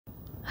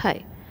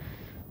Hi.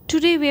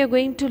 Today we are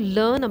going to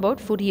learn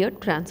about Fourier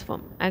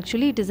transform.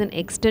 Actually, it is an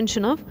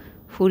extension of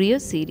Fourier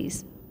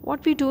series.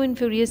 What we do in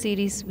Fourier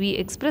series, we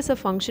express a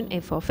function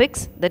f of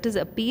x, that is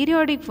a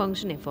periodic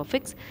function f of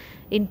x,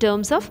 in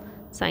terms of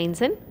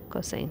sines and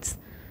cosines.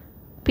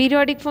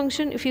 Periodic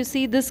function, if you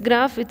see this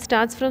graph, it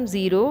starts from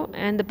 0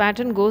 and the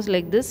pattern goes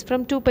like this.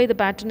 From 2 pi the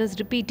pattern is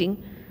repeating.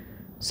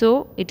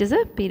 So it is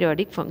a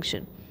periodic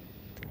function.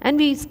 And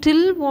we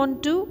still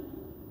want to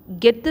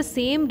get the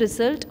same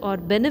result or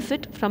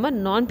benefit from a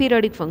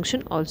non-periodic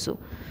function also.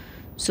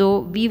 So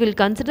we will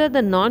consider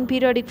the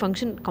non-periodic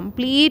function,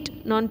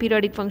 complete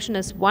non-periodic function,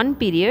 as one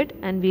period,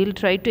 and we will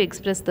try to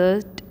express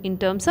that in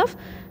terms of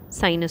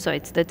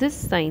sinusoids, that is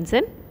sines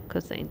and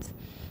cosines.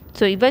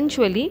 So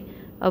eventually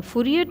a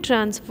Fourier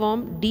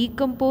transform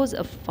decompose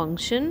a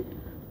function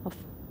of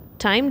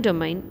time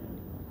domain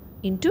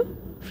into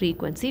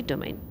frequency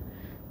domain.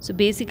 So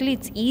basically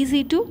it's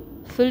easy to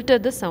filter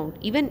the sound.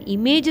 Even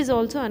image is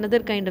also another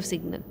kind of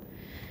signal.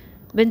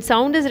 When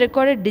sound is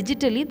recorded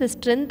digitally, the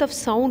strength of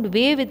sound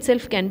wave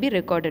itself can be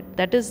recorded.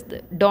 That is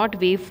the dot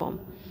waveform.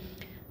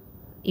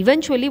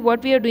 Eventually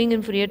what we are doing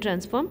in Fourier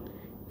transform,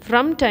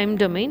 from time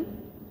domain,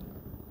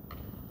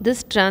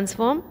 this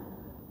transform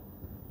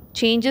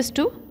changes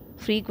to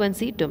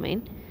frequency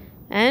domain.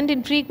 And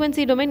in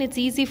frequency domain it's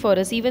easy for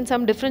us. Even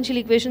some differential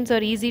equations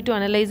are easy to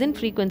analyze in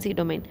frequency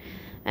domain.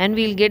 And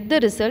we will get the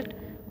result.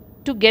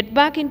 To get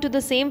back into the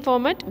same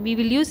format, we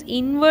will use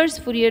inverse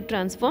Fourier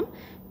transform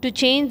to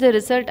change the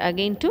result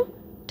again to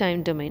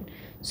time domain.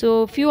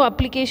 So few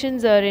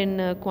applications are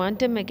in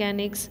quantum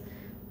mechanics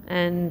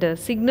and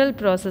signal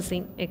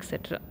processing,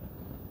 etc.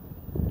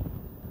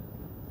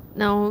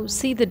 Now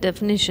see the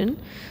definition.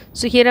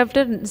 So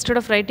hereafter, instead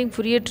of writing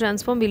Fourier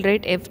transform, we will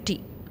write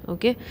ft.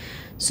 Okay.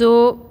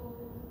 So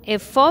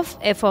f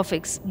of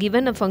x,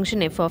 given a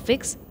function f of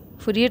x,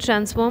 Fourier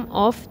transform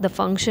of the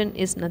function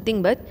is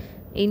nothing but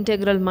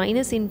integral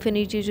minus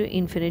infinity to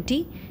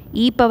infinity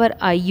e power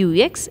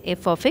iux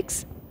f of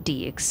x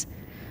dx.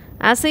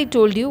 As I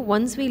told you,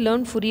 once we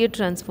learn Fourier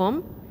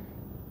transform,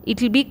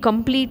 it will be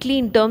completely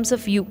in terms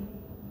of u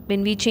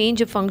when we change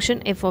a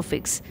function f of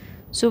x.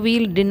 So we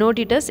will denote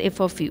it as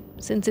f of u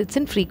since it's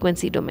in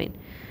frequency domain.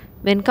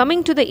 When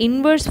coming to the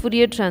inverse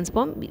Fourier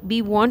transform,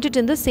 we want it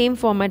in the same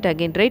format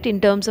again, right, in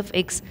terms of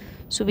x.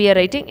 So we are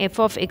writing f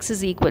of x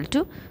is equal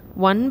to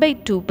 1 by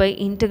 2 pi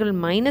integral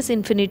minus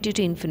infinity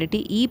to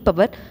infinity e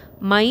power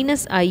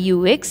minus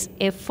iux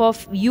f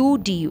of u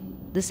du.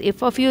 This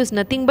f of u is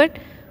nothing but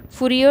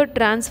Fourier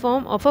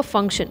transform of a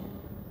function.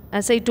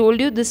 As I told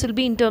you, this will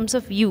be in terms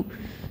of u.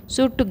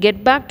 So to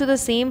get back to the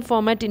same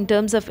format in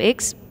terms of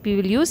x, we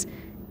will use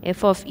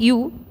f of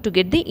u to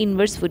get the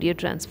inverse Fourier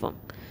transform.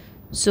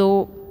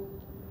 So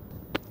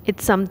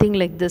it's something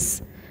like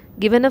this.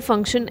 Given a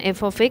function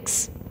f of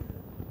x,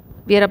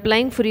 we are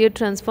applying Fourier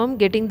transform,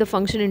 getting the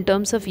function in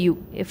terms of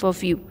u, f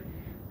of u.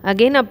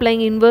 Again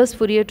applying inverse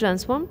Fourier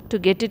transform to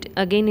get it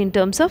again in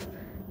terms of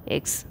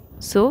x.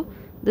 So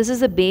this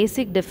is a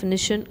basic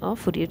definition of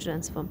Fourier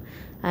transform.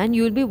 And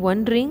you will be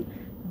wondering,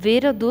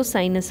 where are those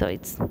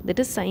sinusoids, that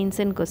is sines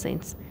and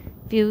cosines.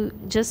 If you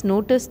just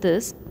notice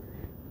this,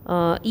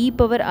 e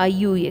power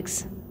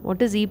iux.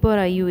 What is e power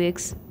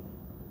iux?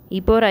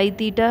 E power I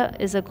theta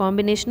is a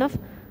combination of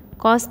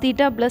cos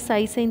theta plus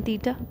I sin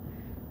theta.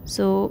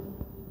 So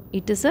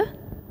it is a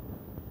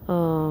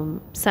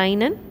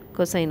sine and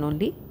cosine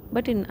only,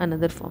 but in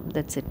another form.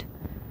 That's it.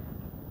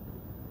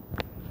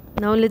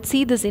 Now let's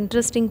see this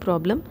interesting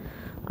problem.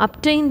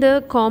 Obtain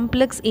the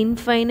complex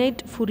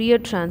infinite Fourier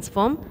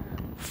transform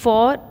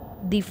for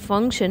the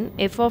function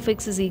f of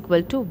x is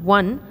equal to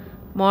 1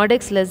 mod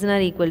x less than or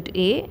equal to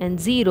a and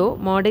 0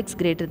 mod x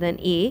greater than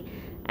a,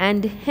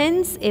 and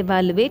hence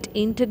evaluate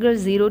integral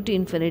 0 to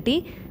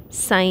infinity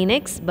sin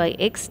x by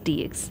x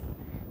dx.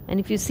 And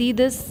if you see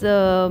this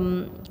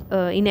in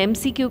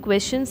MCQ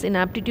questions, in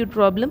aptitude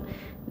problem,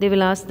 they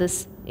will ask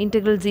this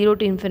integral 0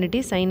 to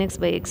infinity sin x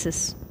by x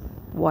is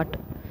what?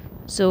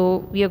 So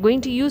we are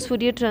going to use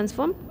Fourier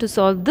transform to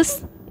solve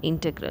this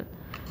integral.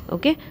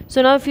 Okay.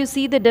 So now if you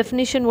see the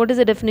definition, what is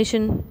the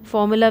definition?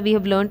 Formula we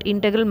have learnt,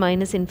 integral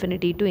minus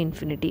infinity to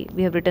infinity.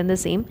 We have written the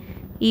same,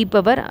 e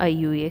power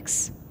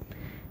iux.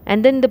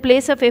 And then in the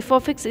place of f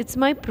of x, it's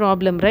my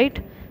problem,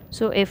 right?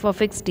 So f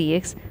of x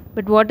dx.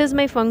 But what is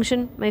my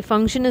function? My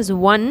function is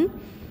 1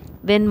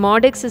 when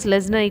mod x is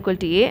less than or equal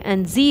to a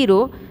and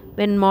 0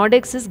 when mod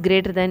x is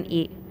greater than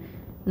a.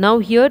 Now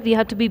here we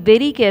have to be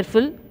very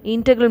careful.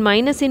 Integral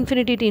minus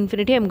infinity to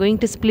infinity, I am going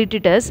to split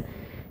it as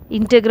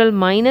integral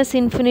minus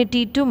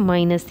infinity to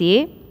minus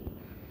a,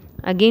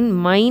 again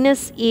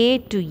minus a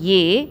to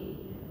a,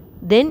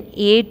 then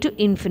a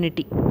to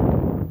infinity.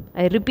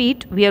 I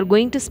repeat, we are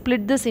going to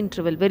split this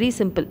interval, very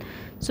simple.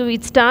 So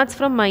it starts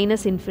from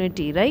minus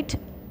infinity, right?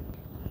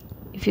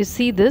 If you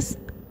see this,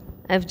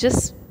 I have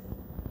just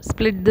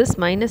split this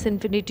minus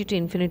infinity to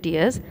infinity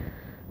as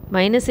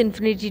minus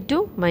infinity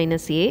to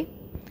minus a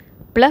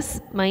plus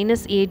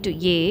minus a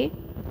to a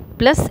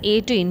plus a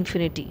to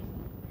infinity.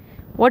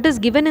 What is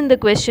given in the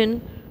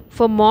question?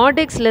 For mod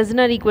x less than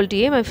or equal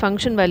to a, my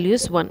function value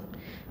is 1.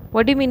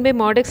 What do you mean by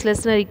mod x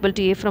less than or equal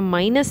to a? From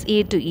minus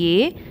a to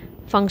a,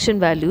 function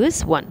value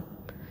is 1.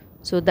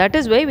 So that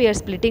is why we are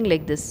splitting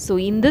like this. So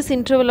in this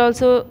interval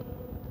also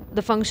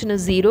the function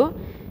is 0.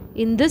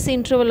 In this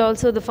interval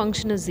also the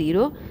function is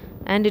 0,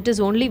 and it is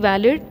only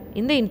valid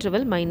in the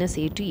interval minus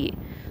a to a.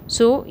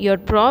 So your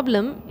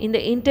problem in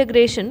the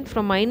integration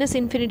from minus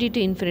infinity to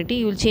infinity,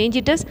 you will change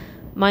it as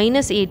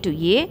minus a to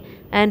a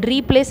and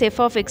replace f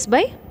of x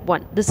by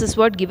 1. This is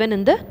what given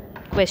in the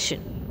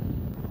question.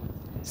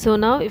 So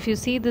now if you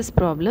see this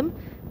problem,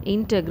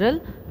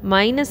 integral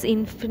minus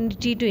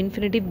infinity to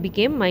infinity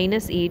became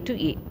minus a to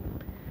a.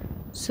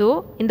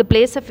 So in the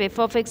place of f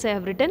of x I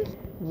have written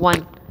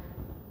 1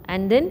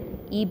 and then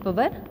e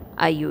power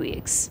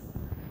iux.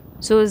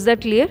 So is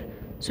that clear?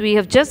 So we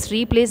have just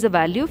replaced the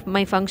value.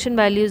 My function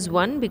value is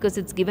 1 because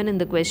it's given in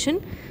the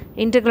question.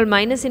 Integral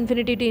minus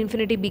infinity to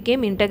infinity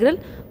became integral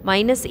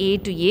minus a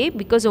to a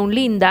because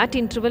only in that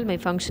interval my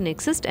function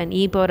exists, and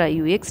e power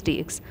iux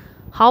dx.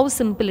 How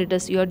simple it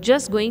is. You are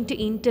just going to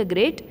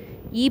integrate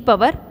e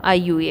power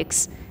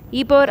iux.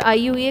 E power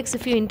iux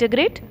if you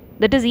integrate,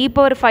 that is e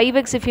power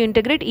 5x if you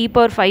integrate e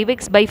power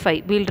 5x by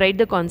 5. We will write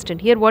the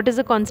constant. Here what is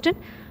the constant?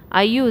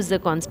 Iu is the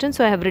constant.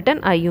 So I have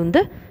written iu in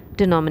the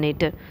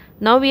denominator.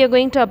 Now we are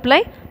going to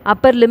apply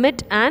upper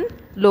limit and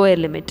lower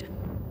limit.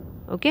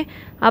 Okay.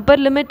 Upper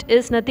limit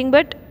is nothing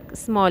but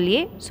small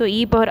a. So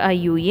e power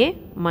iua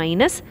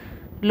minus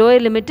lower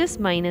limit is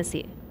minus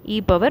a.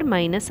 E power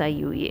minus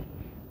iua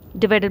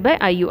divided by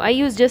iu.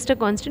 Iu is just a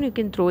constant, you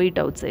can throw it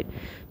outside.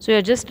 So you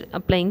are just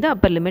applying the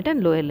upper limit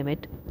and lower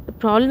limit. The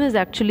problem is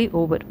actually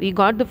over. We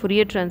got the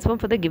Fourier transform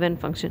for the given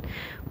function.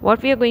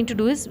 What we are going to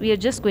do is we are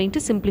just going to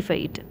simplify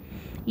it.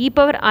 E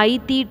power I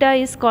theta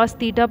is cos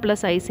theta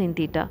plus I sin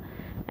theta,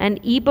 and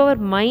e power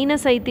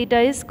minus I theta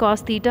is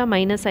cos theta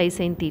minus I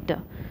sin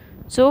theta.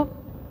 So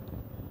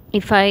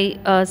if I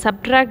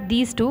subtract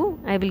these two,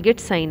 I will get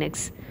sin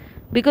x,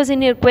 because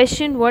in your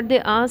question what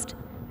they asked,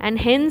 and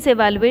hence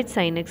evaluate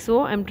sin x. So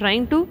I am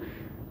trying to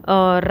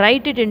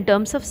write it in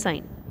terms of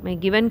sin, my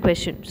given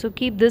question. So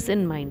keep this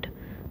in mind.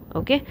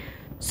 Okay.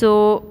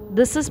 So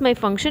this is my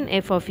function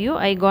f of u.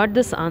 I got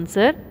this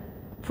answer,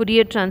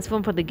 Fourier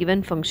transform for the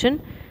given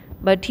function.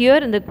 But here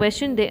in the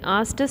question they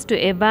asked us to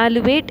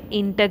evaluate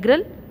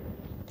integral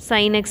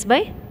sin x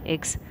by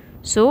x.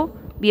 So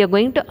we are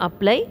going to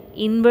apply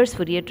inverse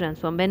Fourier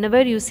transform.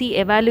 Whenever you see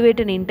evaluate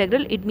an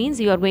integral, it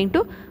means you are going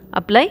to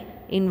apply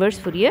inverse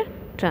Fourier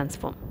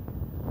transform.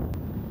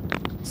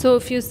 So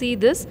if you see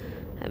this,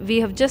 we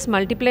have just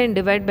multiply and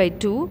divide by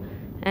 2,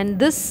 and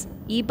this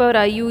e power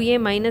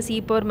iua minus e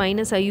power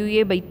minus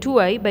iua by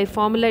 2i, by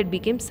formula it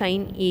became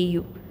sin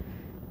au,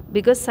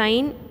 because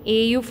sin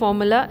au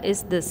formula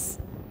is this.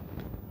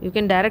 You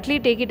can directly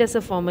take it as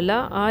a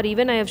formula, or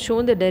even I have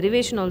shown the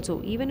derivation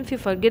also. Even if you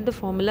forget the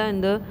formula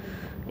in the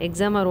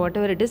exam or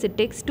whatever it is, it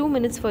takes 2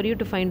 minutes for you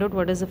to find out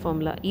what is the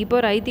formula. E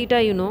power I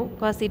theta you know,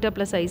 cos theta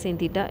plus I sin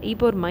theta, e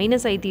power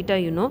minus I theta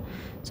you know.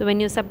 So when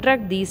you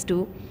subtract these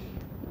two,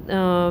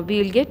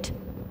 we will get,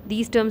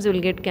 these terms will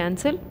get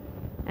cancelled,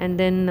 and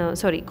then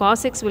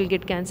cos x will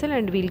get cancelled,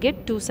 and we will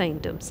get 2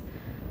 sin terms.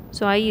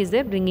 So I is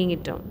there, bringing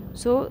it down.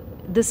 So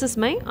this is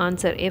my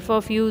answer. F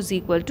of u is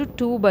equal to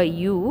 2 by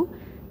u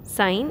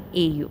sin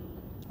au,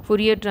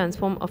 Fourier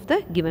transform of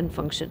the given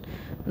function.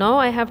 Now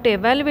I have to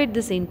evaluate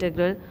this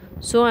integral,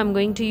 so I am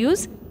going to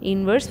use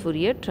inverse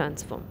Fourier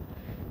transform.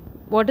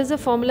 What is the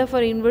formula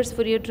for inverse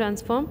Fourier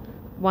transform?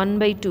 1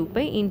 by 2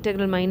 pi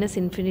integral minus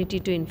infinity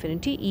to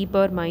infinity e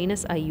power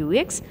minus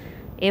iux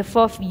f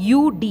of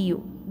u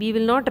du. We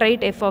will not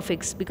write f of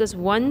x, because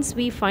once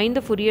we find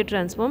the Fourier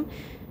transform,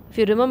 if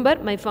you remember,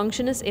 my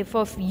function is f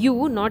of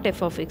u, not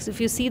f of x. If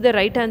you see the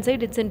right hand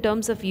side, it's in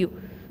terms of u,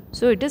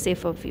 so it is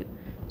f of u.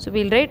 So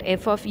we will write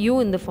f of u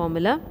in the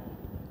formula.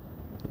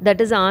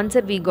 That is the answer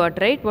we got,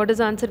 right? What is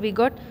the answer we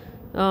got?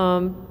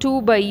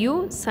 2 by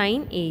u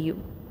sin au.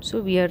 So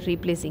we are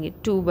replacing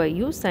it, 2 by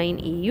u sin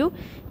au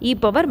e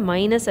power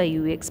minus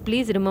iux.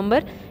 Please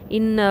remember,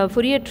 in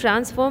Fourier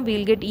transform we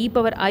will get e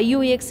power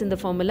iux in the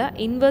formula.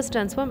 Inverse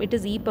transform, it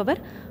is e power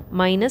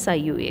minus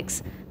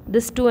iux.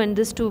 This 2 and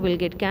this 2 will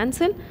get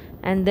cancelled,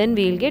 and then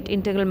we will get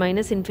integral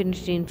minus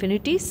infinity to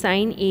infinity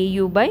sin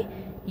au by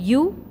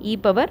u e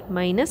power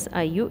minus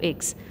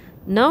iux.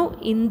 Now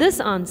in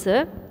this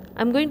answer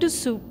I am going to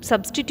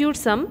substitute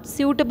some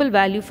suitable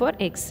value for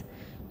x.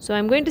 So I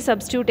am going to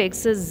substitute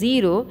x as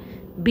 0,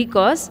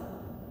 because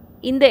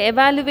in the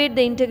evaluate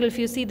the integral, if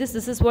you see this,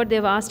 this is what they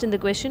have asked in the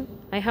question.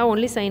 I have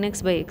only sin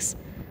x by x,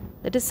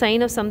 that is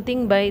sin of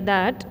something by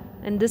that,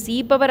 and this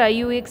e power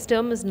iux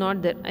term is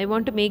not there. I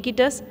want to make it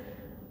as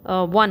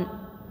 1.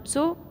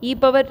 So e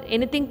power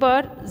anything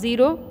power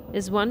 0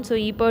 is 1, so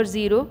e power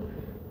 0,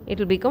 it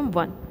will become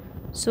 1.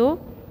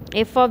 So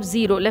f of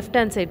 0, left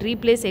hand side,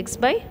 replace x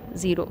by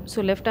 0.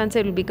 So left hand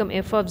side will become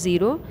f of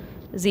 0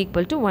 is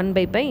equal to 1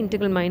 by pi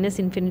integral minus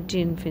infinity to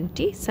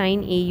infinity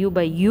sin au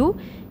by u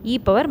e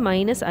power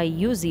minus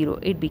iu 0.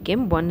 It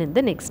became 1 in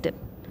the next step.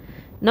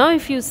 Now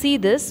if you see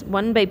this,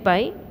 1 by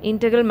pi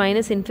integral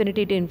minus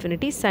infinity to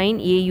infinity sin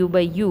au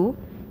by u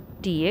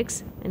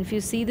dx. And if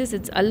you see this,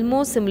 it's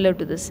almost similar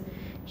to this.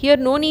 Here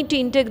no need to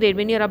integrate.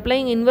 When you are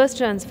applying inverse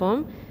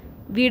transform,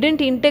 we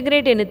didn't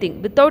integrate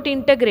anything. Without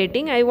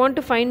integrating, I want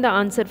to find the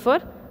answer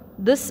for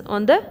this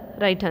on the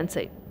right hand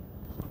side.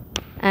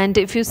 And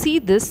if you see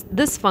this,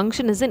 this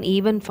function is an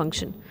even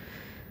function.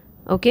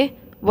 Okay,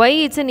 why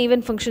it's an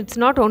even function? It's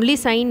not only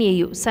sine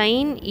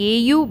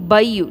AU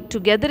by u,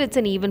 together it's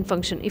an even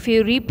function. If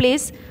you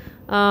replace,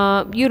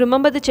 you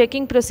remember the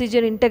checking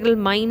procedure, integral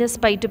minus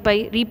pi to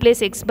pi,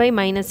 replace x by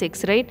minus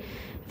x, right?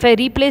 If I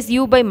replace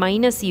u by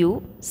minus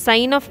u,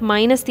 sine of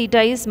minus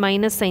theta is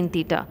minus sine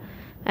theta,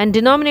 and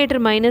denominator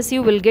minus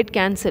u will get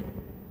cancelled.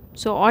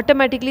 So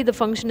automatically the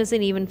function is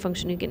an even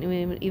function. You can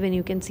even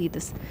you can see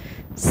this.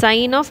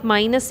 Sine of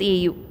minus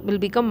AU will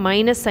become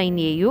minus sine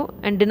AU,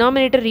 and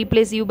denominator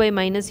replace u by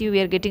minus u, we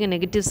are getting a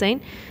negative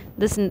sign.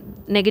 This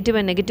negative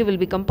and negative will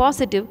become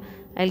positive.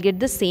 I'll get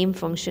the same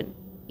function.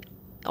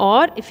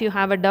 Or if you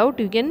have a doubt,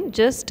 you can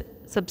just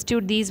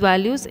substitute these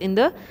values in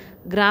the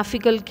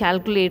graphical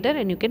calculator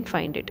and you can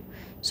find it.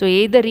 So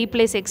either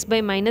replace x by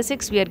minus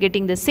x, we are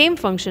getting the same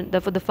function,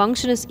 therefore the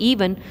function is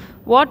even.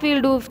 What we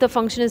will do if the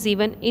function is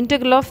even?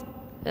 Integral of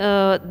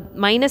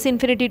minus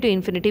infinity to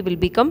infinity will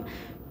become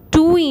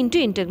 2 into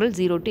integral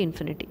 0 to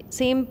infinity.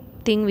 Same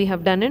thing we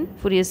have done in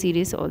Fourier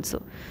series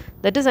also.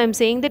 That is, I am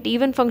saying that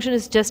even function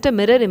is just a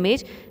mirror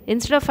image.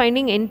 Instead of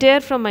finding entire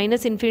from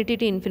minus infinity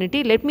to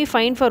infinity, let me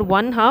find for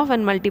 1/2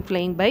 and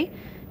multiplying by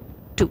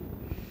 2.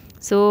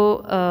 So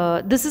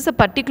this is a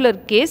particular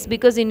case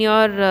because in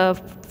your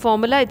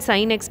formula it's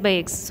sin x by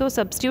x. So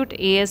substitute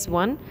a as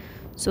 1.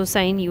 So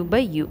sin u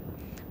by u.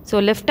 So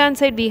left hand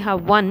side we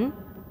have 1.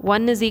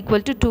 1 is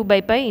equal to 2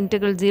 by pi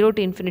integral 0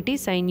 to infinity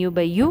sin u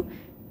by u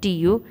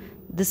du.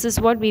 This is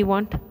what we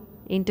want,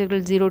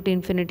 integral 0 to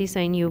infinity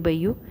sin u by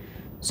u.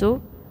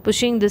 So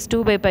pushing this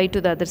 2 by pi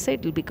to the other side,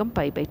 it will become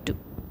pi by 2.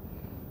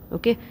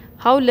 Okay.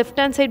 How left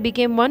hand side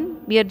became 1?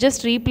 We are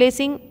just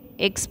replacing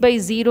x by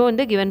 0 in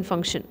the given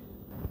function.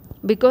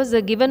 Because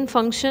the given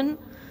function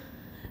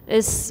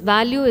is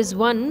value is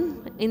 1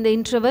 in the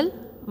interval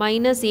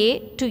minus a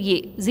to a.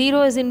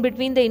 0 is in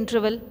between the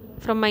interval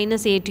from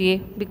minus a to a,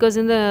 because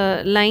in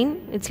the line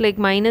it's like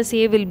minus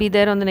a will be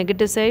there on the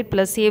negative side,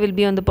 plus a will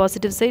be on the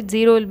positive side,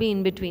 0 will be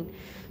in between.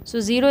 So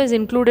 0 is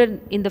included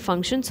in the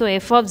function, so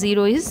f of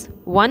 0 is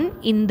 1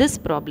 in this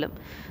problem.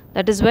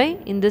 That is why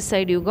in this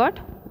side you got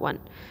 1.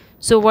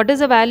 So what is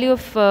the value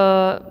of,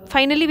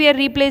 finally we are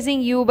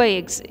replacing u by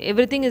x,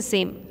 everything is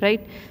same,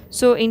 right?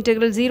 So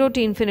integral 0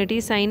 to infinity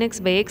sin x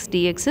by x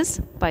dx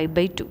is pi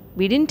by 2.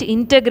 We didn't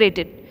integrate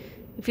it.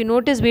 If you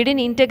notice, we didn't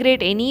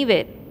integrate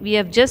anywhere. We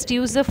have just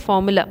used the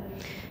formula.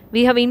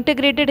 We have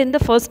integrated in the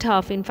first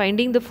half in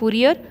finding the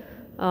Fourier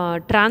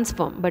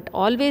transform. But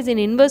always in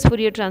inverse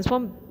Fourier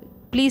transform,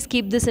 please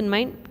keep this in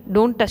mind.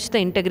 Don't touch the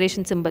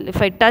integration symbol. If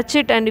I touch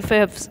it and if I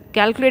have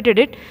calculated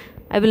it,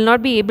 I will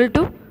not be able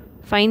to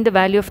find the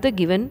value of the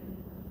given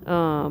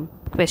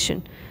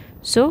question.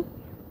 So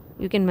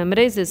you can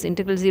memorize this,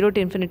 integral 0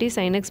 to infinity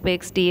sin x by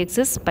x dx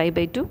is pi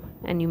by 2,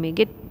 and you may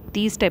get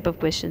these type of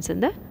questions in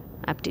the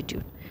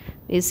aptitude.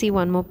 We'll see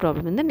one more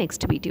problem in the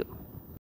next video.